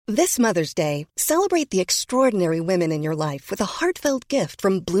This Mother's Day, celebrate the extraordinary women in your life with a heartfelt gift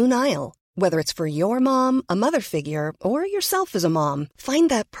from Blue Nile. Whether it's for your mom, a mother figure, or yourself as a mom, find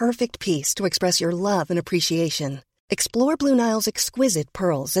that perfect piece to express your love and appreciation. Explore Blue Nile's exquisite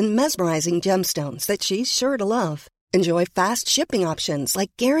pearls and mesmerizing gemstones that she's sure to love. Enjoy fast shipping options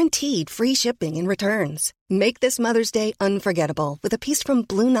like guaranteed free shipping and returns. Make this Mother's Day unforgettable with a piece from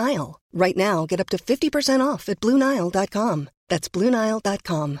Blue Nile. Right now, get up to 50% off at BlueNile.com. That's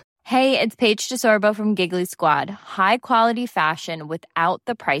BlueNile.com. Hey, it's Paige DeSorbo from Giggly Squad. High quality fashion without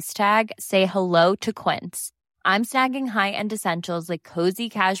the price tag. Say hello to Quince. I'm snagging high-end essentials like cozy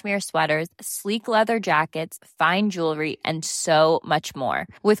cashmere sweaters, sleek leather jackets, fine jewelry, and so much more.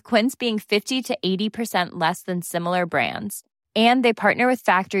 With Quince being 50 to 80% less than similar brands. And they partner with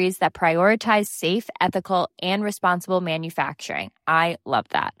factories that prioritize safe, ethical, and responsible manufacturing. I love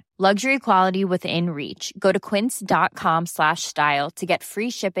that. Luxury quality within reach. Go to quince.com/style to get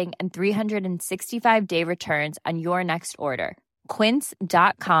free shipping and 365-day returns on your next order.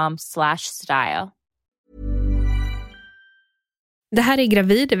 Quince.com/style. Det här är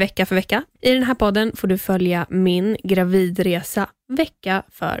Gravid vecka för vecka. I den här podden får du följa min gravidresa vecka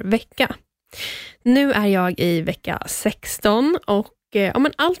för vecka. Nu är jag i vecka 16 och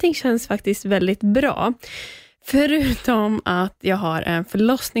allting känns faktiskt väldigt bra. Förutom att jag har en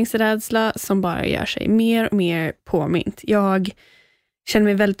förlossningsrädsla som bara gör sig mer och mer påmint. Jag känner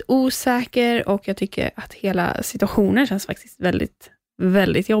mig väldigt osäker och jag tycker att hela situationen känns faktiskt väldigt,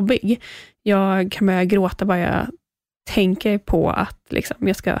 väldigt jobbig. Jag kan börja gråta bara jag tänker på att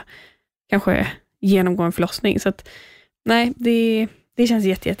jag ska kanske genomgå en förlossning. Så att, nej, det känns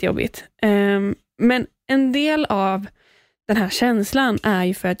jättejobbigt. Men en del av den här känslan är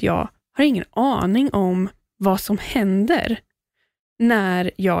ju för att jag har ingen aning om vad som händer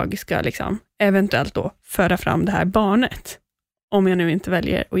när jag ska eventuellt då föra fram det här barnet. Om jag nu inte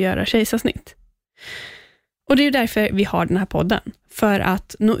väljer att göra kejsarsnitt. Och det är ju därför vi har den här podden. För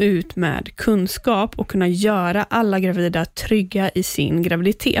att nå ut med kunskap och kunna göra alla gravida trygga i sin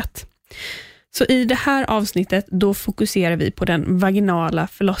graviditet. Så i det här avsnittet då fokuserar vi på den vaginala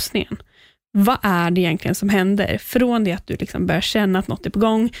förlossningen. Vad är det egentligen som händer? Från det att du börjar känna att något är på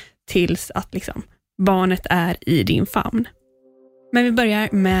gång tills att barnet är i din famn. Men vi börjar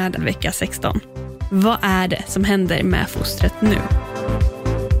med vecka 16. Vad är det som händer med fostret nu?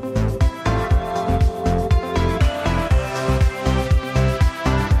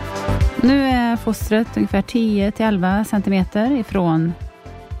 Nu är fostret ungefär 10-11 centimeter ifrån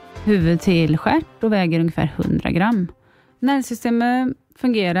huvud till stjärt och väger ungefär 100 gram. Nervsystemet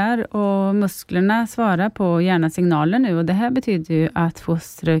fungerar och musklerna svarar på hjärnasignaler nu och det här betyder ju att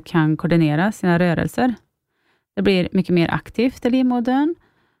fostret kan koordinera sina rörelser. Det blir mycket mer aktivt i livmodern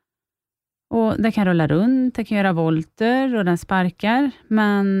och det kan rulla runt, det kan göra volter och den sparkar,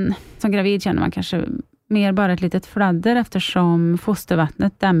 men som gravid känner man kanske mer bara ett litet fladder eftersom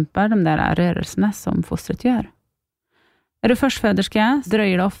fostervattnet dämpar de där rörelserna som fostret gör. Är du förstföderska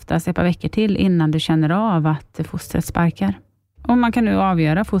dröjer det oftast ett par veckor till innan du känner av att fostret sparkar. Och man kan nu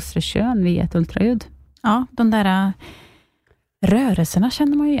avgöra fostrets kön via ett ultraljud. Ja, de där rörelserna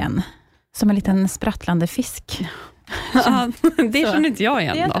känner man ju igen. Som en liten sprattlande fisk. Ja, det känner inte jag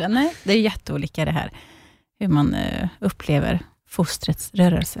igen då. Nej, det är jätteolika det här. Hur man upplever fostrets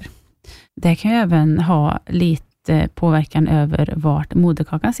rörelser. Det kan ju även ha lite påverkan över vart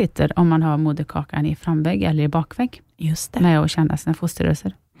moderkakan sitter. Om man har moderkakan i framvägg eller i bakvägg. Just det. Med att känna sina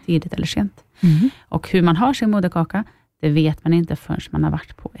fosterrörelser tidigt eller sent. Mm. Och hur man har sin moderkaka, det vet man inte förrän man har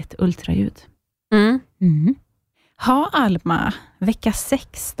varit på ett ultraljud. Mm. Mm. Ha Alma, vecka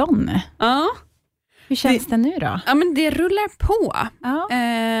 16. Ja. Hur känns det nu då? Ja, men det rullar på. Ja.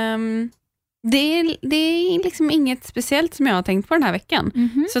 Det är inget speciellt som jag har tänkt på den här veckan.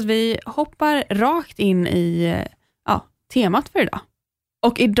 Mm-hmm. Så att vi hoppar rakt in i temat för idag.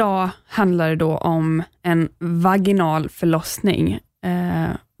 Och idag handlar det då om en vaginal förlossning.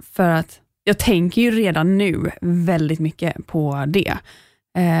 För att jag tänker ju redan nu väldigt mycket på det.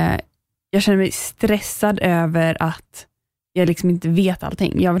 Jag känner mig stressad över att jag inte vet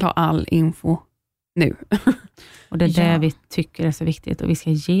allting. Jag vill ha all info nu. Och det är det vi tycker är så viktigt. Och vi ska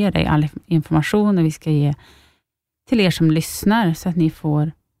ge dig all information och vi ska ge till er som lyssnar så att ni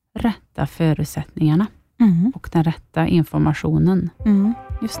får rätta förutsättningarna och den rätta informationen.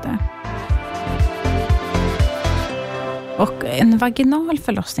 Just det. Och en vaginal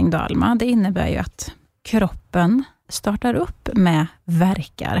förlossning då, Alma, det innebär ju att kroppen startar upp med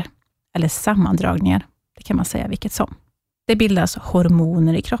värkar eller sammandragningar. Det kan man säga vilket som. Det bildas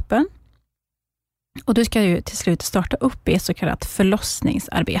hormoner i kroppen. Och du ska ju till slut starta upp i ett så kallat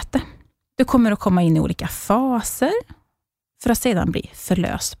förlossningsarbete. Du kommer att komma in i olika faser. för att sedan bli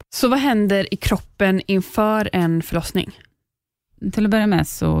förlöst. Så vad händer i kroppen inför en förlossning? Till att börja med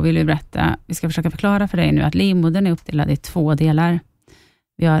så vill vi berätta, vi ska försöka förklara för dig nu att livmodern är uppdelad i 2 delar.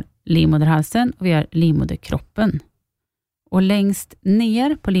 Vi har livmoderhalsen och vi har livmoderkroppen. Och längst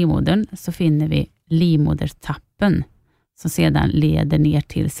ner på livmodern så finner vi livmodertappen som sedan leder ner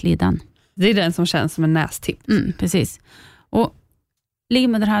till slidan. Det är den som känns som en nästipp. Precis. Och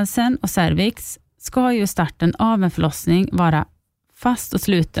livmoderhalsen och cervix ska ju i starten av en förlossning vara fast och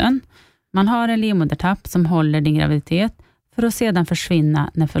sluten. Man har en livmodertapp som håller din graviditet för att sedan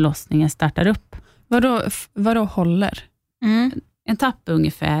försvinna när förlossningen startar upp. Vadå håller? En tapp är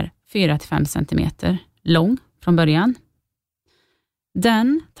ungefär 4-5 centimeter lång från början.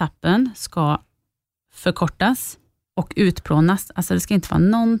 Den tappen ska förkortas och utplånas. Alltså det ska inte vara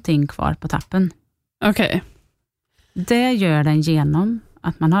någonting kvar på tappen. Okej. Det gör den genom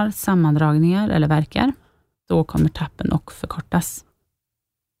att man har sammandragningar eller värkar. Då kommer tappen och förkortas.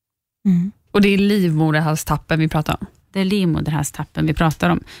 Och det är livmoderhalstappen vi pratar om? Det är livmoderhalstappen vi pratar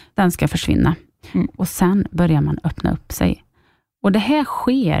om. Den ska försvinna. Och sen börjar man öppna upp sig. Och det här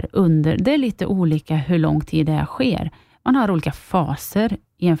sker det är lite olika hur lång tid det här sker. Man har olika faser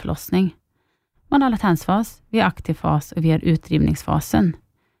i en förlossning. Man har latensfas, vi har aktiv fas och vi har utdrivningsfasen.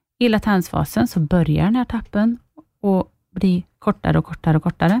 I latensfasen så börjar den här tappen och blir kortare och kortare och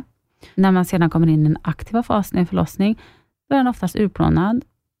kortare. När man sedan kommer in i den aktiva fasen i en förlossning, då är den oftast utplånad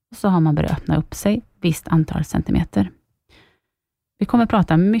och så har man börjat öppna upp sig visst antal centimeter. Vi kommer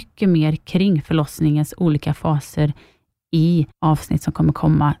prata mycket mer kring förlossningens olika faser i avsnitt som kommer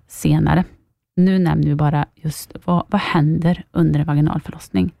komma senare. Nu nämner vi bara just vad händer under en vaginal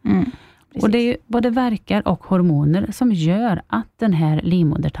förlossning. Och det är ju både värkar och hormoner som gör att den här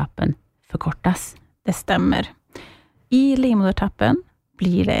livmodertappen förkortas. Det stämmer. I livmodertappen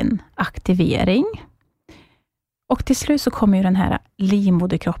blir det en aktivering. Och till slut så kommer ju den här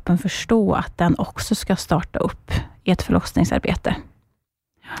livmoderkroppen förstå att den också ska starta upp i ett förlossningsarbete.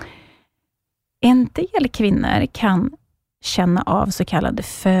 En del kvinnor kan känna av så kallade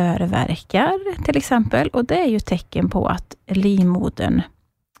förvärkar till exempel. Och det är ju tecken på att livmodern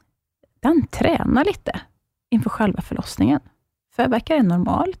den tränar lite inför själva förlossningen. Förvärkar är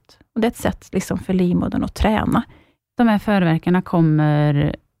normalt och det är ett sätt liksom för livmodern att träna. De här förvärkarna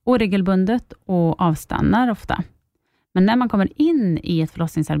kommer oregelbundet och avstannar ofta. Men när man kommer in i ett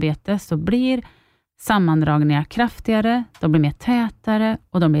förlossningsarbete så blir sammandragningar kraftigare, de blir mer tätare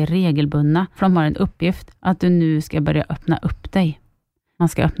och de blir regelbundna. För de har en uppgift att du nu ska börja öppna upp dig. Man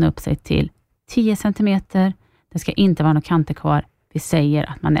ska öppna upp sig till 10 centimeter. Det ska inte vara några kanter kvar. Vi säger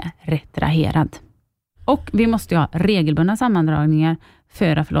att man är retraherad. Och vi måste ha regelbundna sammandragningar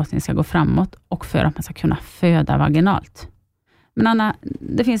för att förlossningen ska gå framåt och för att man ska kunna föda vaginalt. Men Anna,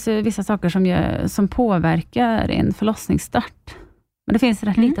 det finns vissa saker som påverkar en förlossningsstart. Men det finns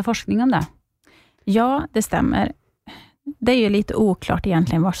rätt lite forskning om det. Ja, det stämmer. Det är ju lite oklart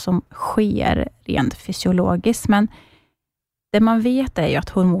egentligen vad som sker rent fysiologiskt. Men det man vet är ju att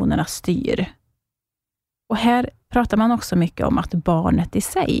hormonerna styr. Och här pratar man också mycket om att barnet i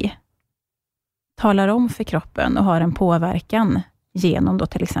sig talar om för kroppen och har en påverkan genom då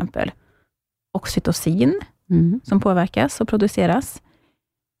till exempel oxytocin som påverkas och produceras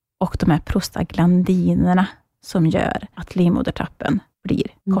och de här prostaglandinerna som gör att livmodertappen blir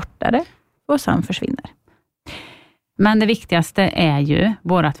kortare och sen försvinner. Men det viktigaste är ju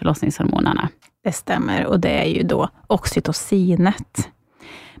vårat förlossningshormonerna. Det stämmer och det är ju då oxytocinet.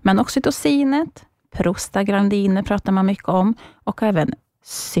 Men oxytocinet, prostaglandiner pratar man mycket om och även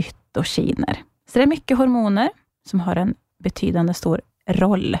cytokiner. Så det är mycket hormoner som har en betydande stor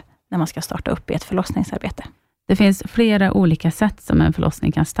roll när man ska starta upp i ett förlossningsarbete. Det finns flera olika sätt som en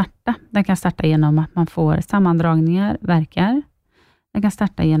förlossning kan starta. Den kan starta genom att man får sammandragningar, värkar. Den kan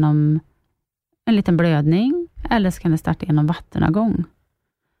starta genom en liten blödning eller så kan det starta genom vattenavgång.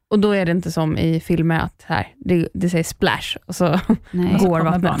 Och då är det inte som i filmer att det säger splash och så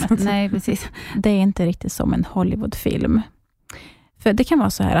går vattnet. Nej, precis. Det är inte riktigt som en Hollywoodfilm. För det kan vara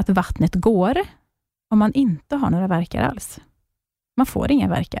så här att vattnet går om man inte har några värkar alls. Man får inga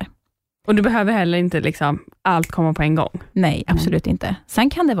värkar. Och du behöver heller inte liksom allt komma på en gång? Nej, absolut inte. Sen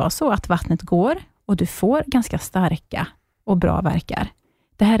kan det vara så att vattnet går och du får ganska starka och bra värkar.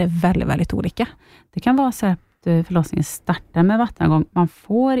 Det här är väldigt, väldigt olika. Det kan vara så att förlossningen startar med vattenavgång. Man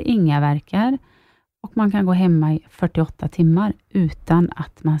får inga värkar och man kan gå hemma i 48 timmar utan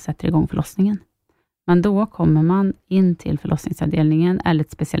att man sätter igång förlossningen. Men då kommer man in till förlossningsavdelningen eller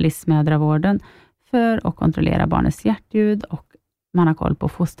till specialistmödravården för att kontrollera barnets hjärtljud och man har koll på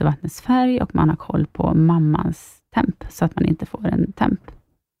fostervattnets färg och man har koll på mammans temp så att man inte får en temp.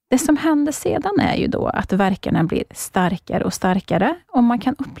 Det som händer sedan är ju då att värkarna blir starkare och starkare och man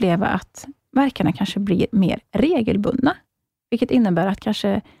kan uppleva att värkarna kanske blir mer regelbundna. Vilket innebär att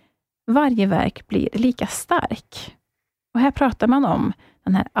kanske varje värk blir lika stark. Och här pratar man om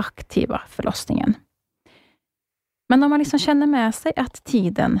den här aktiva förlossningen. Men om man liksom känner med sig att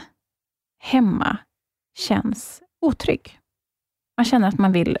tiden hemma känns otrygg. Man känner att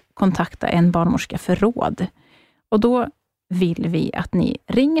man vill kontakta en barnmorska för råd. Och då vill vi att ni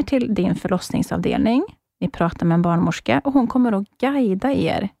ringer till din förlossningsavdelning. Ni pratar med en barnmorska och hon kommer att guida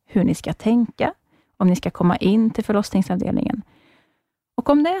er hur ni ska tänka. Om ni ska komma in till förlossningsavdelningen. Och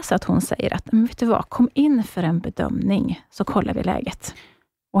om det är så att hon säger att, men vet du vad, kom in för en bedömning så kollar vi läget.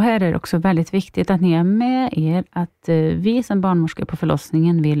 Och här är det också väldigt viktigt att ni är med er att vi som barnmorskor på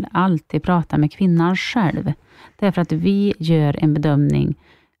förlossningen vill alltid prata med kvinnan själv. Därför att vi gör en bedömning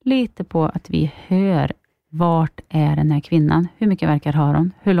lite på att vi hör vart är den här kvinnan, hur mycket verkar har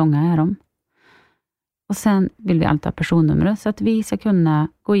hon, hur långa är de. Och sen vill vi alltid ha personnumret så att vi ska kunna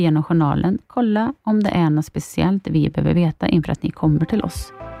gå igenom journalen, kolla om det är något speciellt vi behöver veta inför att ni kommer till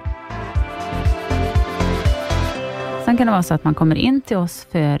oss. Sen kan det vara så att man kommer in till oss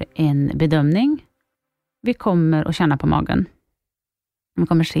för en bedömning. Vi kommer att känna på magen. Vi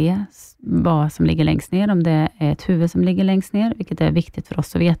kommer se vad som ligger längst ner, om det är ett huvud som ligger längst ner, vilket är viktigt för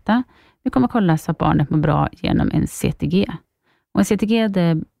oss att veta. Vi kommer kolla så att barnet mår bra genom en CTG. Och en CTG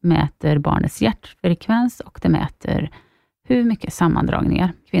det mäter barnets hjärtfrekvens och det mäter hur mycket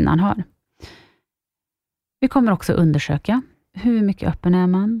sammandragningar kvinnan har. Vi kommer också undersöka hur mycket öppen är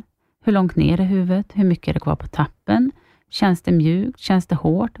man, hur långt ner är huvudet, hur mycket är det kvar på tappen, känns det mjukt, känns det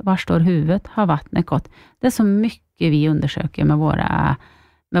hårt, var står huvudet, har vattnet gått. Det är så mycket vi undersöker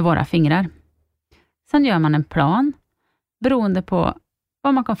med våra fingrar. Sen gör man en plan beroende på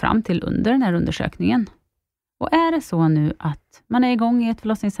vad man kom fram till under den här undersökningen. Och är det så nu att man är igång i ett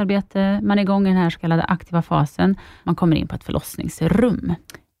förlossningsarbete, man är igång i den här så kallade aktiva fasen, man kommer in på ett förlossningsrum.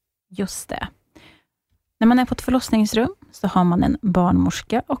 Just det. När man är på ett förlossningsrum så har man en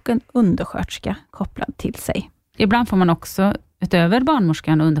barnmorska och en undersköterska kopplad till sig. Ibland får man också, utöver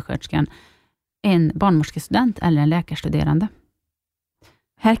barnmorskan och undersköterskan, en barnmorskestudent eller en läkarstuderande.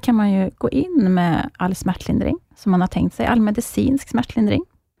 Här kan man ju gå in med all smärtlindring som man har tänkt sig, all medicinsk smärtlindring.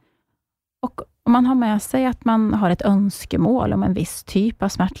 Och om man har med sig att man har ett önskemål om en viss typ av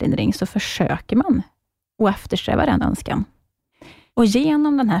smärtlindring så försöker man och eftersträvar den önskan. Och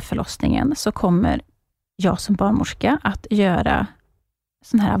genom den här förlossningen så kommer jag som barnmorska att göra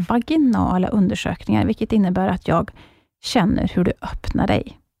såna här vaginala undersökningar, vilket innebär att jag känner hur du öppnar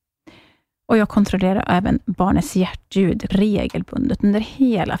dig. Och jag kontrollerar även barnets hjärtljud regelbundet under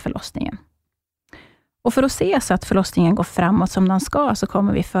hela förlossningen. Och för att se så att förlossningen går framåt som den ska så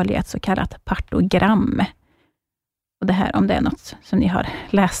kommer vi följa ett så kallat partogram. Och det här, om det är något som ni har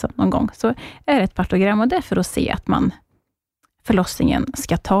läst om någon gång, så är det ett partogram och det är för att se att förlossningen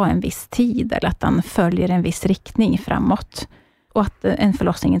ska ta en viss tid eller att den följer en viss riktning framåt. Och att en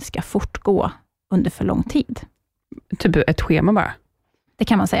förlossning inte ska fortgå under för lång tid. Typ ett schema bara? Det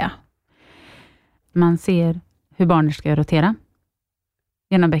kan man säga. Man ser hur barnet ska rotera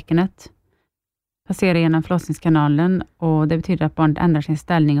genom bäckenet, passera genom förlossningskanalen och det betyder att barnet ändrar sin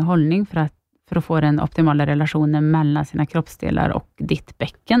ställning och hållning för att få den optimala relationen mellan sina kroppsdelar och ditt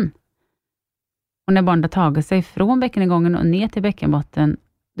bäcken. Och när barnet har tagit sig från bäckeningången och ner till bäckenbotten,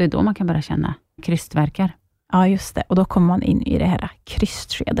 det är då man kan börja känna krystverkar. Ja, just det. Och då kommer man in i det här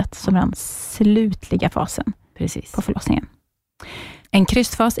krystskedet som är den slutliga fasen. Precis. På förlossningen. En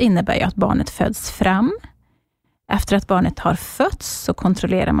krystfas innebär ju att barnet föds fram. Efter att barnet har fötts så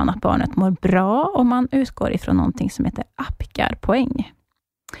kontrollerar man att barnet mår bra och man utgår ifrån någonting som heter Apgar-poäng.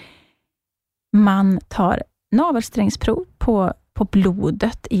 Man tar navelsträngsprov på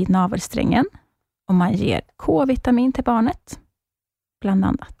blodet i navelsträngen och man ger K-vitamin till barnet, bland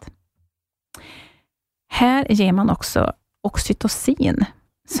annat. Här ger man också oxytocin,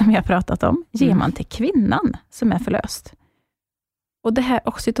 som vi har pratat om, ger man till kvinnan som är förlöst. Och det här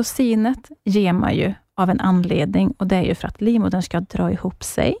oxytocinet ger man ju av en anledning och det är ju för att livmodern ska dra ihop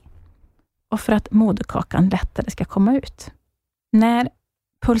sig och för att moderkakan lättare ska komma ut. När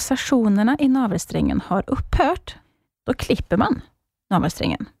pulsationerna i navelsträngen har upphört, då klipper man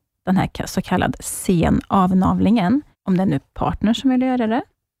navelsträngen. Den här så kallade senavnavlingen, om det är nu partner som vill göra det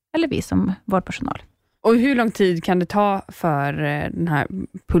eller vi som vårdpersonal. Och hur lång tid kan det ta för den här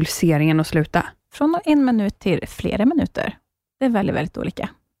pulseringen att sluta? Från 1 minut till flera minuter. Det är väldigt, väldigt olika.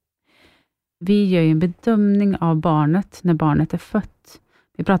 Vi gör ju en bedömning av barnet när barnet är fött.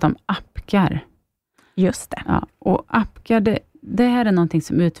 Vi pratar om Apgar. Just det. Ja, och Apgar, det här är någonting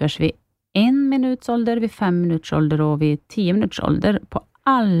som utförs vid 1 minuts ålder, vid 5 minuters ålder och vid 10 minuters ålder på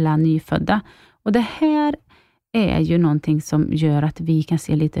alla nyfödda. Och det här är ju någonting som gör att vi kan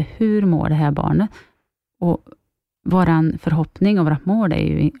se lite hur mår det här barnet. Och våran förhoppning och vårt mål är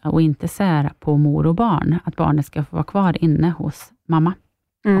ju att inte sära på mor och barn. Att barnet ska få vara kvar inne hos mamma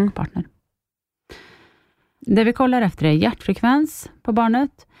och partner. Det vi kollar efter är hjärtfrekvens på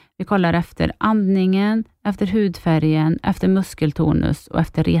barnet. Vi kollar efter andningen, efter hudfärgen, efter muskeltonus och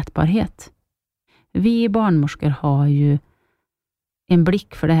efter retbarhet. Vi barnmorskor har ju en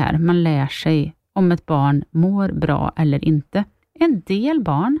blick för det här. Man lär sig om ett barn mår bra eller inte. En del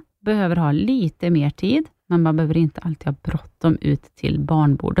barn behöver ha lite mer tid, men man behöver inte alltid ha bråttom ut till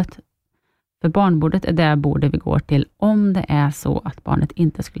barnbordet. För barnbordet är det bordet vi går till om det är så att barnet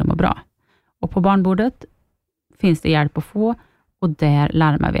inte skulle må bra. Och på barnbordet finns det hjälp att få, och där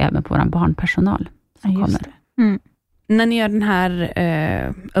larmar vi även på vår barnpersonal som kommer. När ni gör den här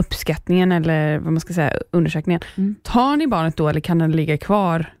uppskattningen eller vad man ska säga, undersökningen, tar ni barnet då eller kan den ligga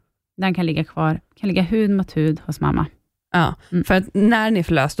kvar? Den kan ligga kvar, kan ligga hud mot hud hos mamma. Ja, för att när ni är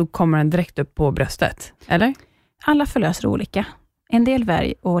förlöst då kommer den direkt upp på bröstet, eller? Alla förlöser olika. En del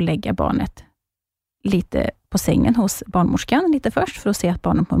väljer att lägga barnet lite på sängen hos barnmorskan lite först för att se att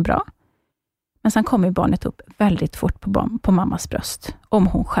barnet mår bra. Men sen kommer barnet upp väldigt fort på mammas bröst om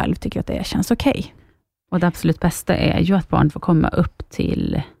hon själv tycker att det känns okej. Och det absolut bästa är ju att barnet får komma upp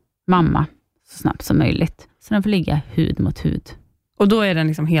till mamma så snabbt som möjligt. Så den får ligga hud mot hud. Och då är den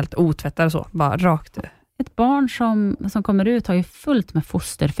liksom helt otvättad och så, bara rakt. Ett barn som kommer ut har ju fullt med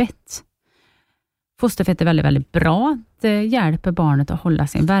fosterfett. Fosterfett är väldigt, väldigt bra. Det hjälper barnet att hålla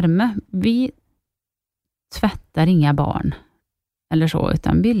sin värme. Vi tvättar inga barn eller så,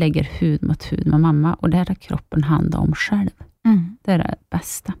 utan vi lägger hud mot hud med mamma, och det är kroppen hand om själv. Det är det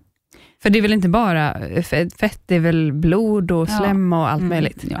bästa. För det är väl inte bara fett, det är väl blod och slem och allt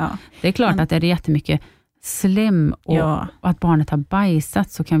möjligt. Ja. Det är klart att det är jättemycket slem och att barnet har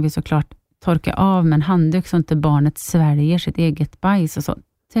bajsat, så kan vi såklart torka av med en handduk så inte barnet sväljer sitt eget bajs och så.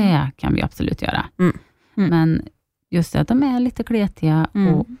 Det kan vi absolut göra. Men just det att de är lite kletiga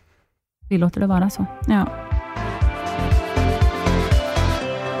och vi låter det vara så. Ja.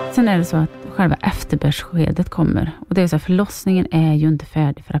 Sen är det så att själva efterbördsskedet kommer. Och det är så att förlossningen är ju inte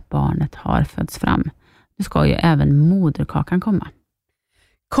färdig för att barnet har fötts fram. Nu ska ju även moderkakan komma.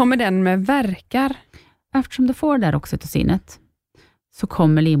 Kommer den med verkar? Eftersom du får där oxytocinet så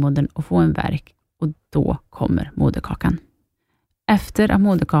kommer livmodern att få en verk, och då kommer moderkakan. Efter att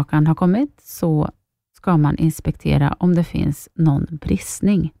moderkakan har kommit så ska man inspektera om det finns någon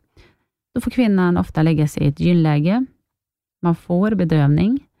bristning. Då får kvinnan ofta lägga sig i ett gynläge. Man får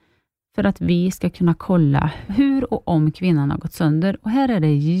bedövning för att vi ska kunna kolla hur och om kvinnan har gått sönder. Och här är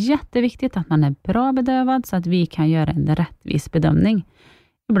det jätteviktigt att man är bra bedövad så att vi kan göra en rättvis bedömning.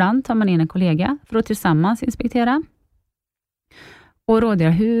 Ibland tar man in en kollega för att tillsammans inspektera och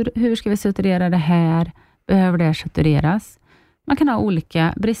rådgöra hur ska vi suturera det här? Behöver det sutureras? Man kan ha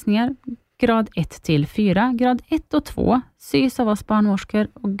olika bristningar. Grad 1 till 4. Grad 1 och 2 sys av oss barnmorskor,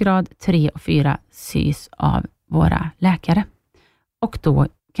 och grad 3 och 4 sys av våra läkare. Och då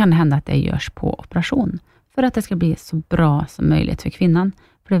kan det hända att det görs på operation för att det ska bli så bra som möjligt för kvinnan.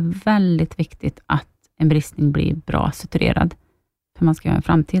 För det är väldigt viktigt att en bristning blir bra suturerad. För man ska ha en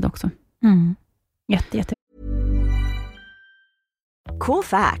framtid också. Jätte. Cool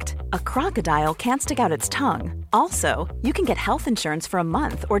fact, a crocodile can't stick out its tongue. Also, you can get health insurance for a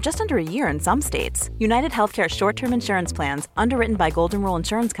month or just under a year in some states. United Healthcare short-term insurance plans, underwritten by Golden Rule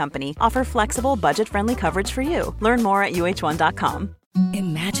Insurance Company, offer flexible, budget-friendly coverage for you. Learn more at uh1.com.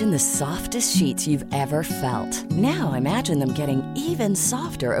 Imagine the softest sheets you've ever felt. Now imagine them getting even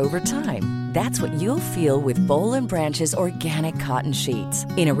softer over time. That's what you'll feel with Boll & Branch's organic cotton sheets.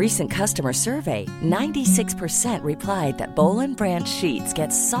 In a recent customer survey, 96% replied that Boll & Branch sheets get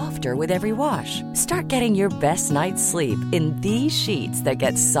softer with every wash. Start getting your best night's sleep in these sheets that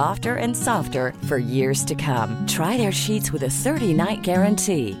get softer and softer for years to come. Try their sheets with a 30-night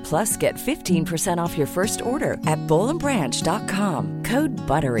guarantee. Plus, get 15% off your first order at bollandbranch.com. Code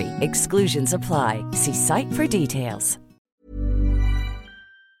BUTTERY. Exclusions apply. See site for details.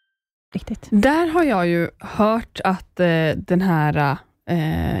 Riktigt. Där har jag ju hört att den här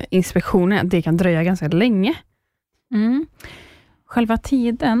inspektionen, det kan dröja ganska länge. Själva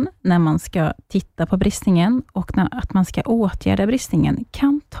tiden när man ska titta på bristningen och att man ska åtgärda bristningen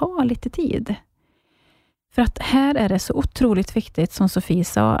kan ta lite tid. För att här är det så otroligt viktigt, som Sofie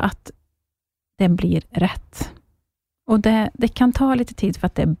sa, att det blir rätt. Och det kan ta lite tid för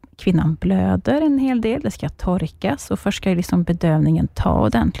att kvinnan blöder en hel del. Det ska torkas och först ska liksom bedövningen ta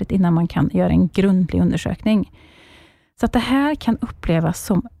ordentligt innan man kan göra en grundlig undersökning. Så att det här kan upplevas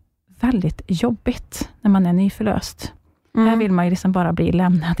som väldigt jobbigt när man är nyförlöst. Här vill man ju liksom bara bli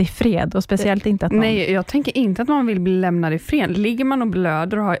lämnad i fred. Och speciellt inte att Nej, jag tänker inte att man vill bli lämnad i fred. Ligger man och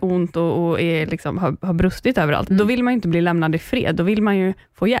blöder och har ont och är liksom, har brustit överallt, då vill man ju inte bli lämnad i fred. Då vill man ju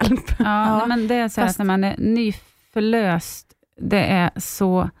få hjälp. Ja, men det är så att när man är nyförlöst, det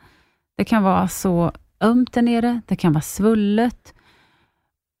kan vara så ömt där nere, det kan vara svullet.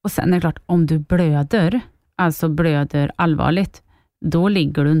 Och sen är det klart, om du blöder allvarligt, då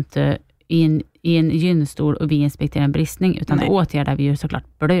ligger du inte i en gynstol och vi inspekterar en bristning, utan då åtgärdar vi ju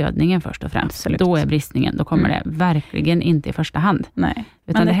såklart blödningen först och främst. Absolut. Då är bristningen, då kommer det verkligen inte i första hand. Nej.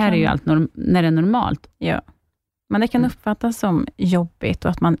 Utan det här är ju allt när det är normalt. Ja. Men det kan uppfattas som jobbigt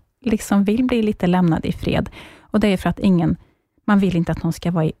och att man liksom vill bli lite lämnad i fred. Och det är för att man vill inte att någon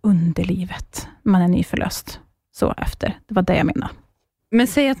ska vara i underlivet. Man är nyförlöst. Så efter. Det var det jag menade. Men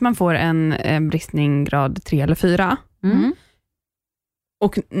säg att man får en bristning grad 3 eller 4. Mm.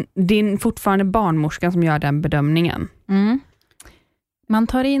 Och det är fortfarande barnmorskan som gör den bedömningen. Mm. Man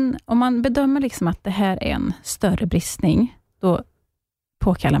tar in, om man bedömer liksom att det här är en större bristning, då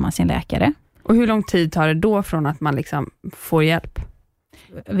påkallar man sin läkare. Och hur lång tid tar det då från att man liksom får hjälp?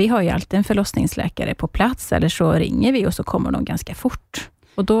 Vi har ju alltid en förlossningsläkare på plats, eller så ringer vi och så kommer de ganska fort.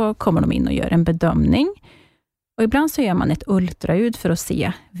 Och då kommer de in och gör en bedömning. Och ibland så gör man ett ultraljud för att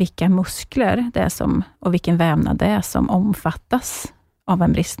se vilka muskler det är och vilken vävnad det är som omfattas av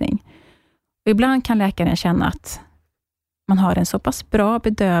en bristning. Och ibland kan läkaren känna att man har en så pass bra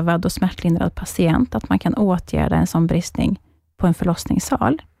bedövad och smärtlindrad patient att man kan åtgärda en sån bristning på en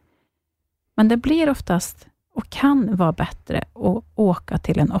förlossningssal. Men det blir oftast och kan vara bättre att åka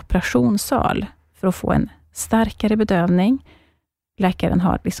till en operationssal för att få en starkare bedövning. Läkaren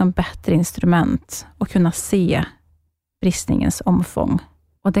har liksom bättre instrument och kunna se bristningens omfång.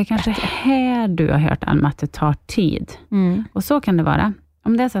 Och det är kanske här du har hört, Alma, att det tar tid. Mm. Och så kan det vara.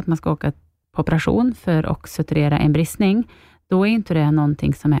 Om det är så att man ska åka på operation för att suturera en bristning, då är inte det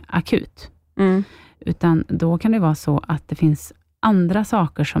någonting som är akut. Mm. Utan då kan det vara så att det finns andra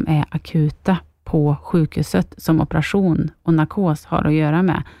saker som är akuta på sjukhuset, som operation och narkos har att göra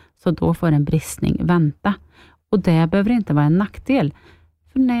med. Så då får en bristning vänta. Och det behöver inte vara en nackdel.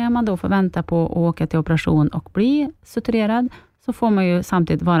 För när man då får vänta på att åka till operation och bli suturerad, så får man ju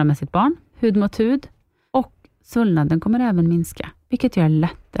samtidigt vara med sitt barn, hud mot hud. Och svullnaden kommer även minska, vilket gör det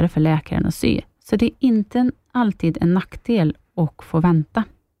lättare för läkaren att sy. Så det är inte alltid en nackdel att få vänta.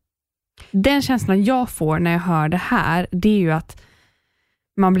 Den känslan jag får när jag hör det här, det är ju att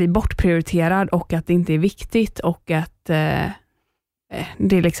man blir bortprioriterad och att det inte är viktigt och att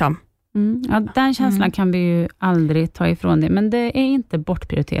det är liksom... Ja, den känslan kan vi ju aldrig ta ifrån det, men det är inte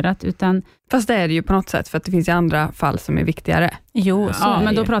bortprioriterat, utan... Fast det är det ju på något sätt, för att det finns ju andra fall som är viktigare. Jo, ja,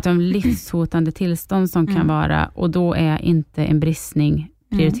 men då pratar vi om livshotande tillstånd som kan vara, och då är inte en bristning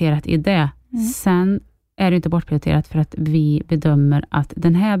prioriterat i det. Sen är det inte bortprioriterat för att vi bedömer att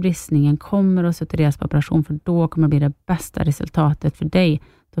den här bristningen kommer att sutureras på operation, för då kommer det bli det bästa resultatet för dig.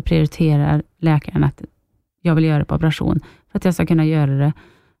 Då prioriterar läkaren att jag vill göra det på operation, för att jag ska kunna göra det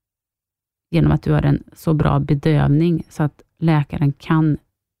genom att du har en så bra bedövning så att läkaren kan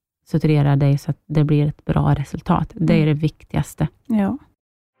suturera dig så att det blir ett bra resultat. Det är det viktigaste. Ja.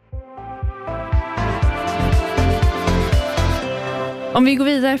 Om vi går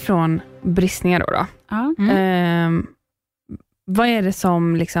vidare från bristningar då. Ja. Vad är det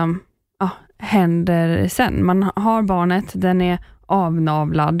som liksom händer sen? Man har barnet, den är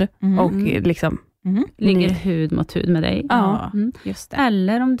avnavlad och liksom ligger hud mot hud med dig. Ja, just det.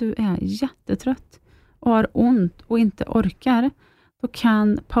 Eller om du är jättetrött och har ont och inte orkar, då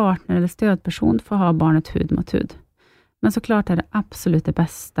kan partner eller stödperson få ha barnet hud mot hud. Men såklart är det absolut det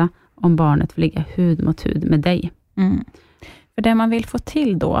bästa om barnet får ligga hud mot hud med dig. För det man vill få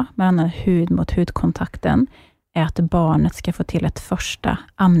till då med den här hud mot hudkontakten är att barnet ska få till ett första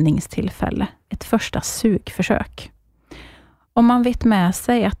amningstillfälle, ett första sugförsök. Om man vet med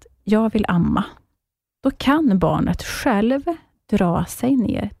sig att jag vill amma, då kan barnet själv dra sig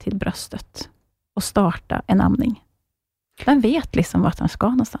ner till bröstet och starta en amning. Den vet liksom vart den ska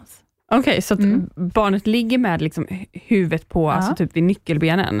någonstans. Okej, så att barnet ligger med liksom huvudet på, alltså typ vid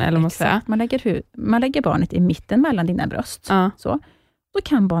nyckelbenen, eller vad man säger. Man lägger barnet i mitten mellan dina bröst. Så. Då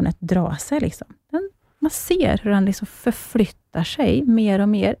kan barnet dra sig liksom. Man ser hur den liksom förflyttar sig mer och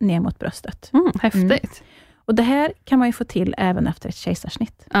mer ner mot bröstet. Häftigt. Och det här kan man ju få till även efter ett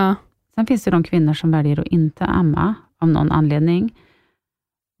kejsarsnitt. Ja. Sen finns det de kvinnor som väljer att inte amma av någon anledning.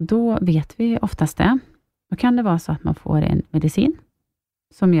 Då vet vi oftast det. Då kan det vara så att man får en medicin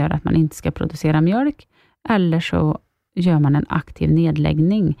som gör att man inte ska producera mjölk. Eller så gör man en aktiv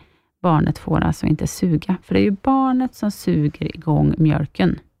nedläggning. Barnet får alltså inte suga. För det är ju barnet som suger igång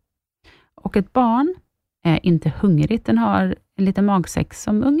mjölken. Och ett barn är inte hungrigt. Den har en liten magsäck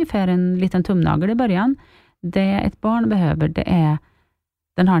som ungefär en liten tumnagel i början. Det ett barn behöver,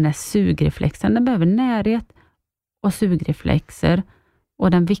 den har den här sugreflexen. Den behöver närhet och sugreflexer.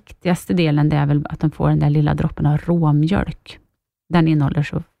 Och den viktigaste delen det är väl att de får den där lilla droppen av råmjölk. Den innehåller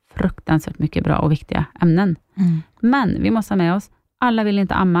så fruktansvärt mycket bra och viktiga ämnen. Men vi måste ha med oss, alla vill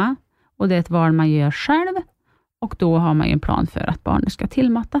inte amma. Och det är ett val man gör själv. Och då har man ju en plan för att barnet ska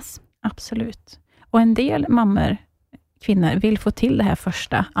tillmattas. Absolut. Och en del kvinnor vill få till det här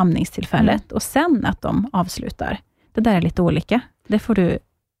första amningstillfället och sen att de avslutar. Det där är lite olika. Det får du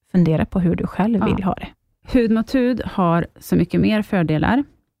fundera på hur du själv vill ha det. Hud mot hud har så mycket mer fördelar.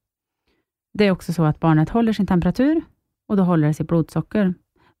 Det är också så att barnet håller sin temperatur och då håller det sitt blodsocker.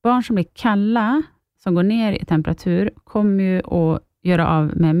 Barn som blir kalla, som går ner i temperatur, kommer ju att göra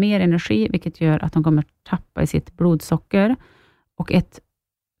av med mer energi, vilket gör att de kommer tappa i sitt blodsocker. Och ett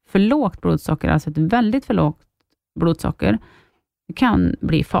för lågt blodsocker, alltså ett väldigt för lågt blodsocker, kan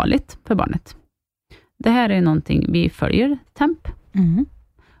bli farligt för barnet. Det här är någonting vi följer temp.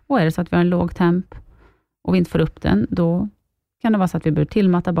 Och är det så att vi har en låg temp och vi inte får upp den, då kan det vara så att vi behöver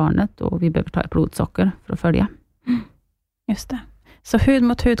tillmatta barnet och vi behöver ta ett blodsocker för att följa. Just det. Så hud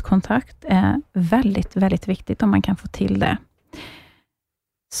mot hudkontakt är väldigt, väldigt viktigt om man kan få till det.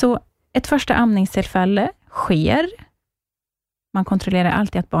 Så ett första amningstillfälle sker. Man kontrollerar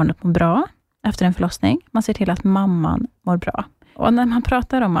alltid att barnet mår bra efter en förlossning. Man ser till att mamman mår bra. Och när man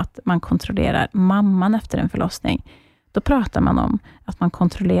pratar om att man kontrollerar mamman efter en förlossning, då pratar man om att man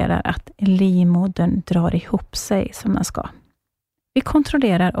kontrollerar att livmodern drar ihop sig som den ska. Vi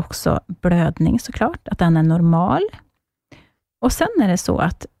kontrollerar också blödning såklart, att den är normal. Och sen är det så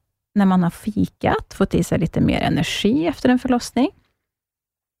att när man har fikat, fått i sig lite mer energi efter en förlossning,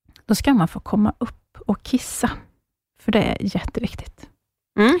 då ska man få komma upp och kissa. För det är jätteviktigt.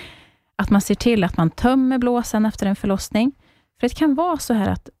 Att man ser till att man tömmer blåsan efter en förlossning. För det kan vara så här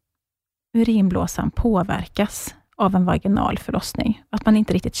att urinblåsan påverkas av en vaginal förlossning. Att man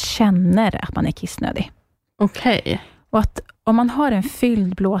inte riktigt känner att man är kissnödig. Okej. Och att om man har en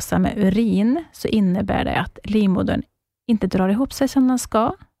fylld blåsa med urin, så innebär det att livmodern inte drar ihop sig som den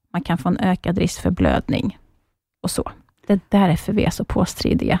ska. Man kan få en ökad risk för blödning. Och så. Det är därför vi är så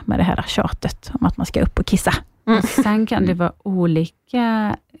påstridiga med det här tjatet om att man ska upp och kissa. Och sen kan det vara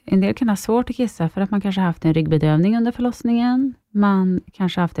olika. En del kan ha svårt att kissa för att man kanske har haft en ryggbedövning under förlossningen. Man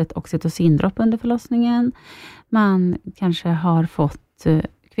kanske har haft ett oxytocindropp under förlossningen. Man kanske har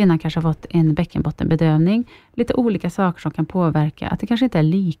kvinnan kanske har fått en bäckenbottenbedövning. Lite olika saker som kan påverka att det kanske inte är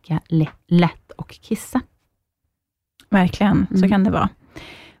lika lätt att kissa. Verkligen, så kan det vara.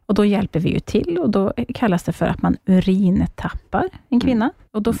 Och då hjälper vi ju till och då kallas det för att man urintappar en kvinna.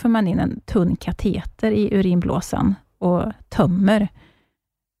 Och då får man in en tunn kateter i urinblåsan och tömmer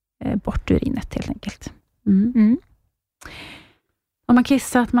bort urinet helt enkelt. Om man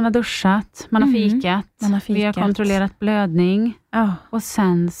kissat, man har duschat, man har fikat, vi har kontrollerat blödning. Och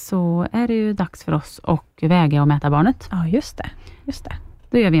sen så är det ju dags för oss att väga och mäta barnet. Ja, just det.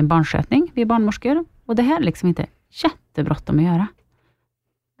 Då gör vi en barnskötning, vi är barnmorskor. Och det här är liksom inte jättebråttom att göra.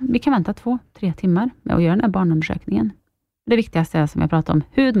 Vi kan vänta 2-3 timmar med att göra den här barnundersökningen. Det viktigaste är som jag pratade om,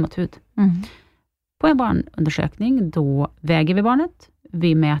 hud mot hud. På en barnundersökning, då väger vi barnet,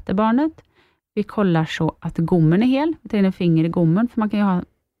 vi mäter barnet, vi kollar så att gommen är hel. Vi tar in en finger i gommen, för man kan ju ha...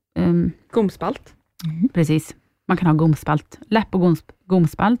 Gomspalt. Precis, man kan ha gomspalt. Läpp och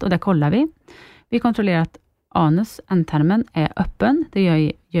gomspalt, och där kollar vi. Vi kontrollerar att anus, ändtarmen, är öppen.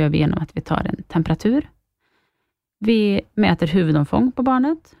 Det gör vi genom att vi tar en temperatur. Vi mäter huvudomfång på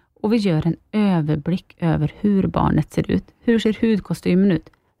barnet och vi gör en överblick över hur barnet ser ut. Hur ser hudkostymen ut?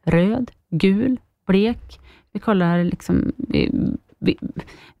 Röd, gul, blek. Vi kollar liksom...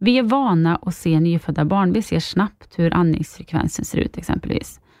 Vi är vana att se nyfödda barn. Vi ser snabbt hur andningsfrekvensen ser ut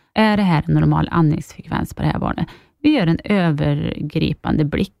exempelvis. Är det här en normal andningsfrekvens på det här barnet? Vi gör en övergripande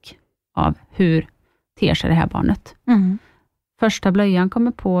blick av hur ter sig det här barnet. Första blöjan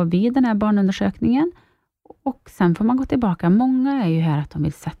kommer på vid den här barnundersökningen. Och sen får man gå tillbaka. Många är ju här att de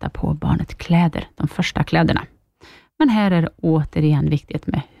vill sätta på barnet kläder. De första kläderna. Men här är det återigen viktigt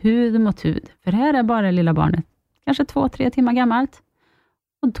med hud mot hud. För här är bara lilla barnet kanske 2-3 timmar gammalt.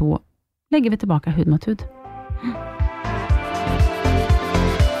 Och då lägger vi tillbaka hud mot hud.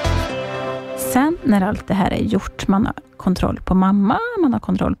 Sen när allt det här är gjort, man har kontroll på mamma, man har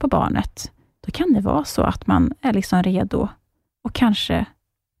kontroll på barnet. Då kan det vara så att man är liksom redo och kanske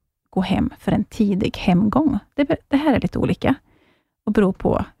gå hem för en tidig hemgång. Det här är lite olika och beror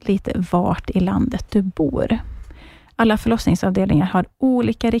på lite vart i landet du bor. Alla förlossningsavdelningar har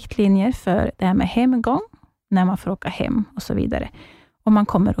olika riktlinjer för det här med hemgång, när man får åka hem och så vidare. Och man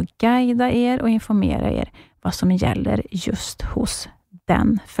kommer att guida er och informera er vad som gäller just hos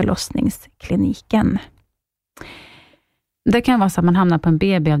den förlossningskliniken. Det kan vara så att man hamnar på en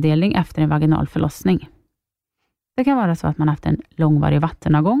BB-avdelning efter en vaginal förlossning. Det kan vara så att man haft en långvarig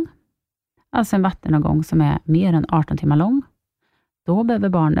vattenavgång. Alltså en vattenavgång som är mer än 18 timmar lång. Då behöver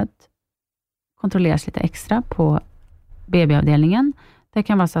barnet kontrolleras lite extra på BB-avdelningen. Det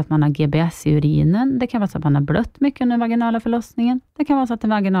kan vara så att man har GBS i urinen. Det kan vara så att man har blött mycket under den vaginala förlossningen. Det kan vara så att den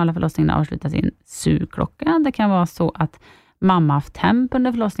vaginala förlossningen avslutar sin sugklocka. Det kan vara så att mamma haft temp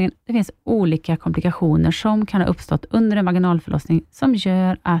under förlossningen. Det finns olika komplikationer som kan ha uppstått under en vaginal förlossning som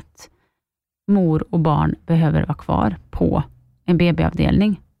gör att mor och barn behöver vara kvar på en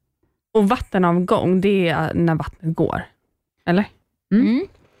BB-avdelning. Och vattenavgång, det är när vattnet går, eller? Mm.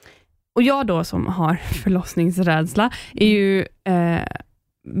 Och jag då som har förlossningsrädsla är ju,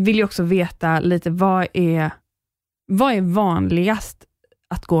 vill ju också veta lite vad är vanligast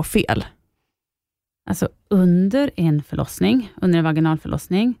att gå fel? Alltså under en förlossning, under en vaginal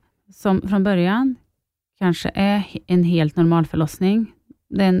förlossning, som från början kanske är en helt normal förlossning.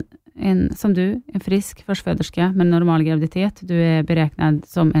 En frisk förstföderska med normal graviditet. Du är beräknad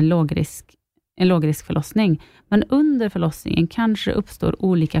som en lågrisk förlossning. Men under förlossningen kanske uppstår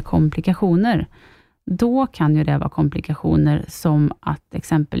olika komplikationer. Då kan ju det vara komplikationer som att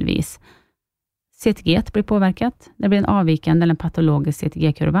exempelvis CTG blir påverkat. Det blir en avvikande eller en patologisk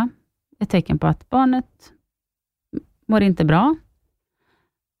CTG-kurva. Ett tecken på att barnet mår inte bra.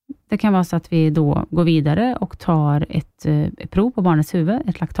 Det kan vara så att vi då går vidare och tar ett prov på barnets huvud,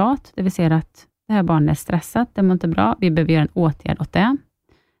 ett laktat. Det vill säga att det här barnet är stressat, det mår inte bra. Vi behöver göra en åtgärd åt det.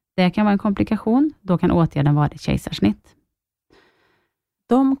 Det kan vara en komplikation. Då kan åtgärden vara ett kejsarsnitt.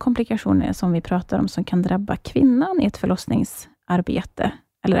 De komplikationer som vi pratar om som kan drabba kvinnan i ett förlossningsarbete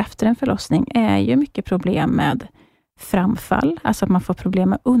eller efter en förlossning är ju mycket problem med framfall. Alltså att man får problem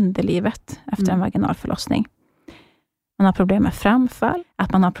med underlivet efter en vaginal förlossning. Man har problem med framfall,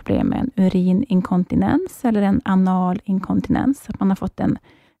 att man har problem med en urininkontinens eller en analinkontinens. Att man har fått en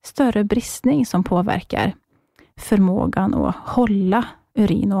större bristning som påverkar förmågan att hålla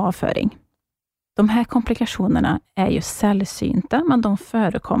urin och avföring. De här komplikationerna är ju sällsynta, men de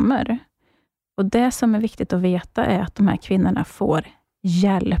förekommer. Och det som är viktigt att veta är att de här kvinnorna får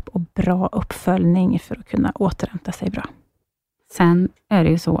hjälp och bra uppföljning för att kunna återhämta sig bra. Sen är det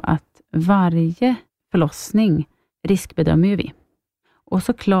ju så att varje förlossning riskbedömer vi. Och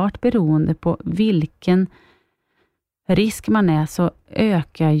såklart beroende på vilken risk man är så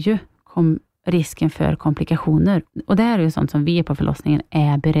ökar ju risken för komplikationer. Och det här är ju sånt som vi på förlossningen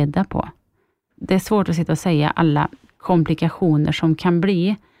är beredda på. Det är svårt att sitta och säga alla komplikationer som kan bli.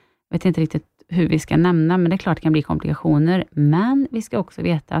 Jag vet inte riktigt hur vi ska nämna, men det är klart det kan bli komplikationer. Men vi ska också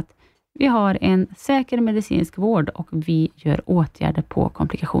veta att vi har en säker medicinsk vård och vi gör åtgärder på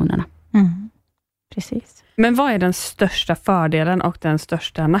komplikationerna. Precis. Men vad är den största fördelen och den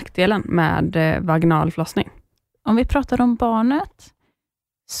största nackdelen med vaginal förlossning? Om vi pratar om barnet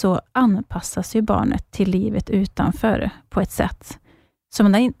så anpassas ju barnet till livet utanför på ett sätt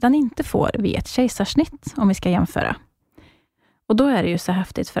som den inte får vid ett kejsarsnitt, om vi ska jämföra. Och då är det ju så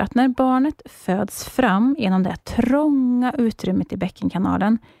häftigt för att när barnet föds fram genom det trånga utrymmet i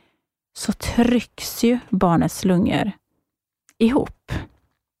bäckenkanalen så trycks ju barnets lungor ihop.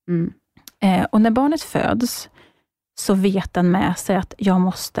 Och när barnet föds så vet den med sig att jag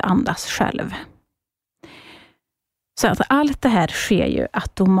måste andas själv. Så att allt det här sker ju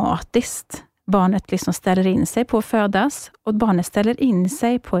automatiskt. Barnet liksom ställer in sig på att födas och barnet ställer in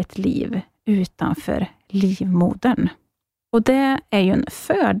sig på ett liv utanför livmodern. Och det är ju en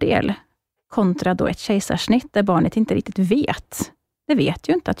fördel kontra då ett kejsarsnitt där barnet inte riktigt vet. Det vet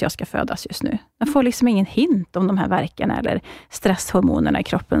ju inte att jag ska födas just nu. Jag får liksom ingen hint om de här verkarna eller stresshormonerna i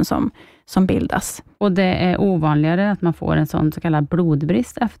kroppen som bildas. Och det är ovanligare att man får en sån så kallad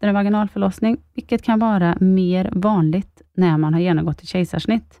blodbrist efter en vaginal förlossning, vilket kan vara mer vanligt när man har genomgått ett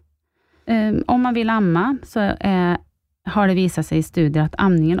kejsarsnitt. Om man vill amma så har det visat sig i studier att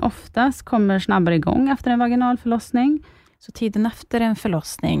amningen oftast kommer snabbare igång efter en vaginal förlossning. Så tiden efter en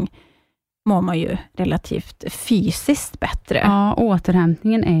förlossning mår man ju relativt fysiskt bättre. Ja,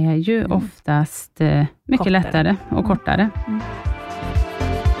 återhämtningen är ju oftast mycket lättare och kortare.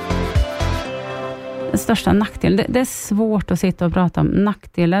 Den största nackdelen, det är svårt att sitta och prata om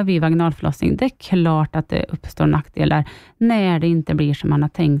nackdelar vid vaginalförlossning. Det är klart att det uppstår nackdelar när det inte blir som man har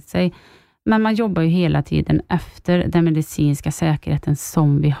tänkt sig. Men man jobbar ju hela tiden efter den medicinska säkerheten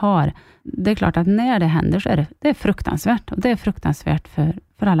som vi har. Det är klart att när det händer så är det fruktansvärt. Och det är fruktansvärt för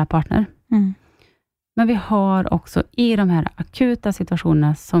alla partner. Men vi har också i de här akuta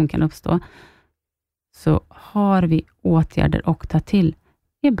situationerna som kan uppstå, så har vi åtgärder att ta till.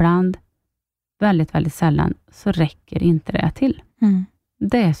 Ibland, väldigt, väldigt sällan, så räcker inte det till.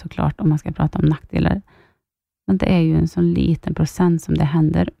 Det är såklart om man ska prata om nackdelar. Men det är ju en sån liten procent som det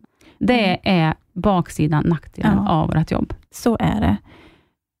händer. Det är baksidan, nackdelen av vårt jobb. Så är det.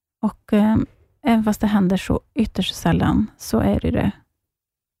 Och även fast det händer så ytterst sällan, så är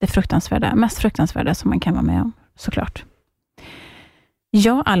det fruktansvärda, mest fruktansvärda som man kan vara med om, såklart.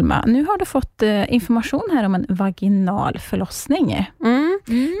 Ja, Alma, nu har du fått information här om en vaginal förlossning.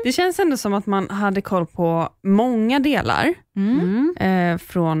 Det känns ändå som att man hade koll på många delar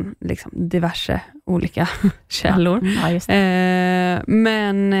från liksom diverse olika källor. Ja, just det.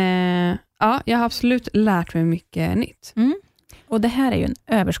 Men jag har absolut lärt mig mycket nytt. Och det här är ju en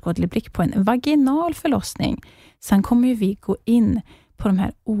överskådlig blick på en vaginal förlossning. Sen kommer ju vi gå in på de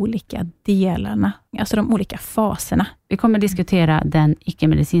här olika delarna, alltså de olika faserna. Vi kommer diskutera den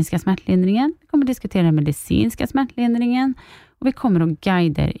icke-medicinska smärtlindringen. Vi kommer diskutera den medicinska smärtlindringen. Och vi kommer att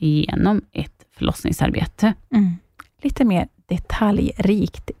guida er igenom ett förlossningsarbete. Lite mer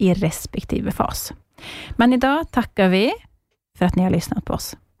detaljrikt i respektive fas. Men idag tackar vi för att ni har lyssnat på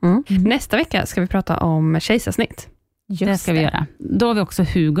oss. Nästa vecka ska vi prata om kejsarsnitt. Det ska vi göra. Då har vi också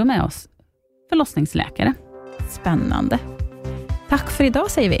Hugo med oss, förlossningsläkare. Spännande. Tack för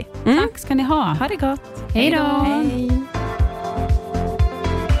idag, säger vi. Tack ska ni ha. Ha det gott. Hej då. Hej.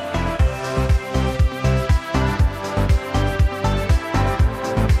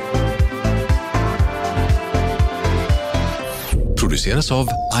 Produceras av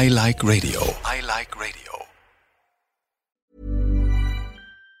I Like Radio. I Like Radio.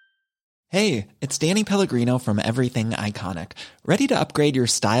 Hey, it's Danny Pellegrino from Everything Iconic. Ready to upgrade your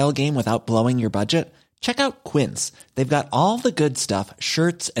style game without blowing your budget? Check out Quince. They've got all the good stuff,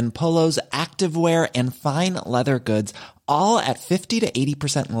 shirts and polos, activewear, and fine leather goods, all at 50 to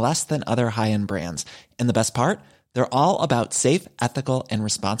 80% less than other high-end brands. And the best part? They're all about safe, ethical, and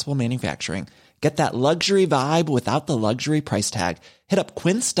responsible manufacturing. Get that luxury vibe without the luxury price tag. Hit up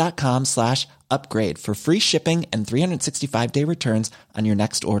quince.com/upgrade for free shipping and 365-day returns on your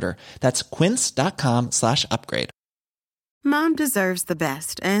next order. That's quince.com/upgrade. Mom deserves the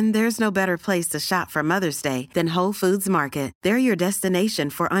best, and there's no better place to shop for Mother's Day than Whole Foods Market. They're your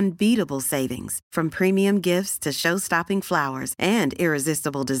destination for unbeatable savings, from premium gifts to show-stopping flowers and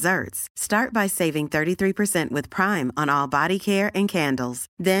irresistible desserts. Start by saving 33% with Prime on all body care and candles.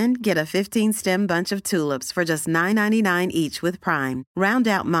 Then get a 15-stem bunch of tulips for just $9.99 each with Prime. Round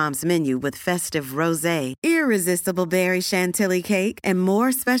out Mom's menu with festive rosé, irresistible berry chantilly cake, and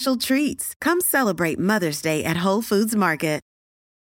more special treats. Come celebrate Mother's Day at Whole Foods Market.